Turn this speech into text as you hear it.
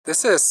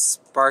This is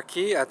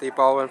Sparky at the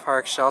Baldwin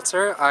Park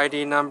shelter,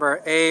 ID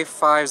number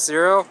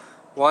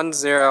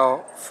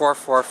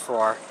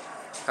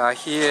A5010444.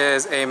 He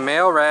is a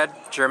male red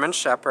German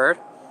Shepherd,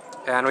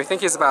 and we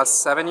think he's about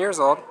 7 years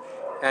old,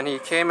 and he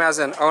came as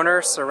an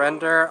owner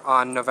surrender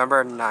on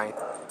November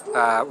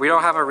 9th. We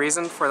don't have a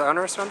reason for the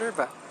owner surrender,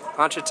 but why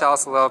don't you tell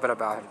us a little bit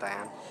about him,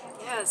 Diane?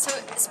 Yeah, so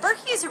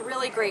Sparky is a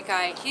really great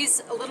guy.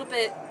 He's a little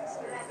bit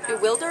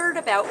bewildered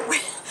about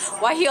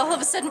why he all of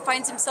a sudden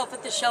finds himself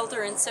at the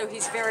shelter, and so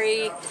he's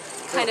very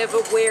kind of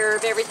aware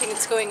of everything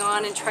that's going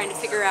on and trying to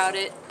figure out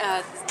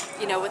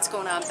what's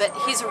going on. But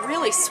he's a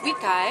really sweet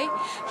guy.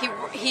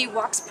 He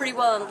walks pretty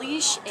well on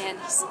leash, and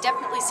he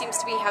definitely seems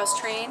to be house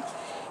trained.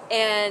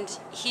 And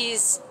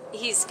he's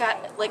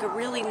got like a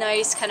really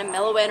nice kind of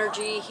mellow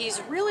energy. He's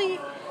a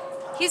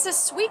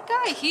sweet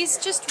guy. He's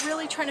just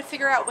really trying to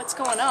figure out what's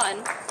going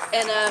on,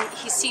 and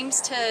he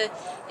seems to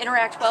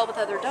interact well with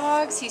other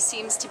dogs. He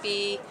seems to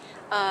be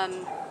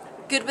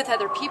good with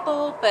other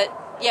people, but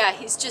yeah,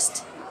 he's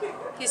just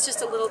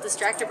a little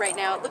distracted right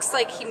now. It looks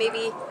like he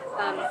maybe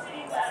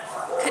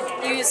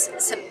could use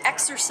some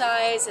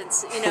exercise and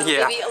maybe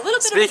a little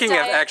bit. Speaking of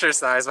of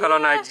exercise, why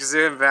don't I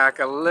zoom back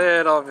a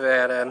little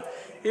bit, and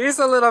he's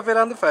a little bit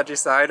on the pudgy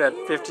side at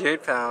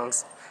 58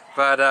 pounds,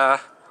 but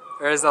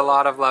there's a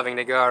lot of loving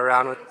to go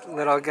around with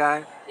little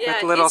guy,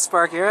 with little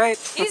Sparky, right?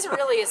 He's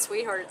really a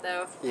sweetheart,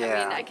 though. Yeah. I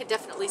mean, I could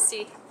definitely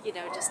see,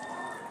 just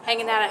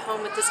hanging out at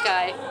home with this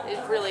guy is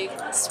really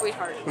a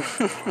sweetheart.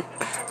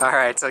 All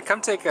right, so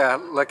come take a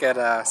look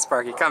at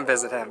Sparky. Come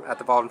visit him at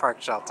the Baldwin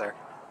Park shelter.